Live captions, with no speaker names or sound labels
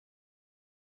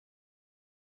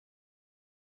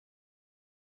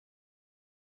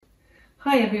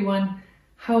Hi everyone,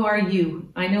 how are you?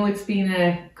 I know it's been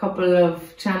a couple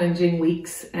of challenging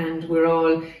weeks and we're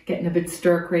all getting a bit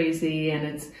stir crazy, and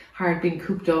it's hard being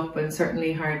cooped up and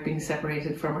certainly hard being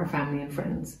separated from our family and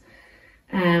friends.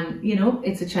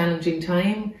 It's a challenging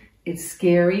time, it's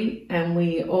scary, and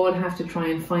we all have to try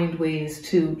and find ways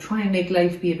to try and make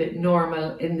life be a bit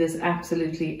normal in this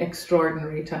absolutely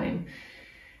extraordinary time.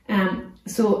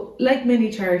 So like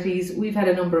many charities, we've had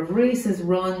a number of races,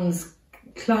 runs,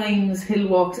 climbs, hill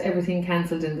walks, everything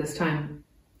cancelled in this time.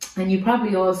 And you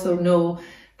probably also know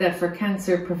that for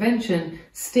cancer prevention,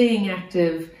 staying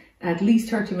active at least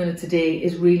 30 minutes a day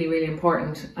is really, really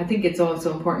important. I think it's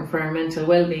also important for our mental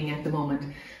well-being at the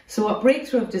moment. So what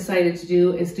Breakthrough have decided to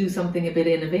do is do something a bit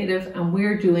innovative, and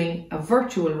we're doing a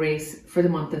virtual race for the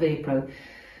month of April.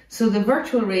 So the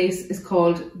virtual race is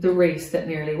called The Race That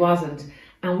Nearly Wasn't.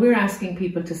 And we're asking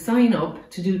people to sign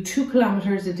up to do 2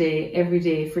 kilometers a day every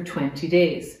day for 20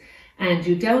 days. And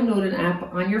you download an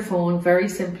app on your phone very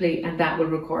simply, and that will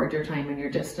record your time and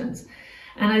your distance.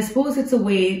 And I suppose it's a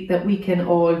way that we can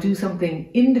all do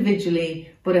something individually,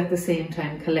 but at the same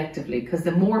time collectively, because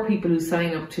the more people who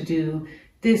sign up to do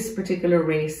this particular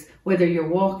race, whether you're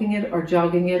walking it or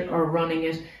jogging it or running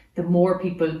it, the more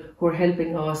people who are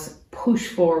helping us push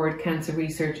forward cancer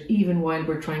research, even while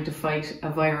we're trying to fight a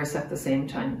virus at the same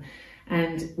time.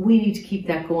 And we need to keep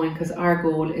that going, because our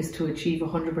goal is to achieve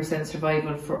 100%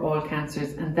 survival for all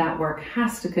cancers, and that work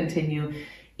has to continue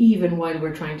even while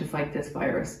we're trying to fight this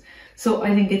virus. So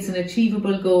I think it's an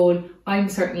achievable goal. I'm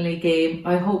certainly game.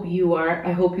 I hope you are.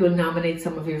 I hope you'll nominate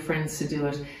some of your friends to do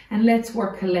it. And let's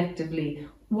work collectively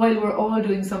while we're all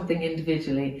doing something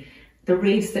individually. The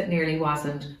Race That Nearly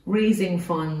Wasn't, raising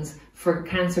funds for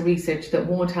cancer research that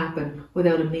won't happen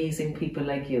without amazing people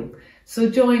like you. So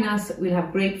join us, we'll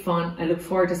have great fun. I look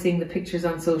forward to seeing the pictures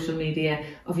on social media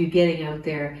of you getting out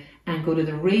there, and go to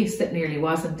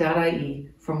theracethatnearlywasn't.ie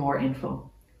for more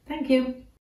info. Thank you.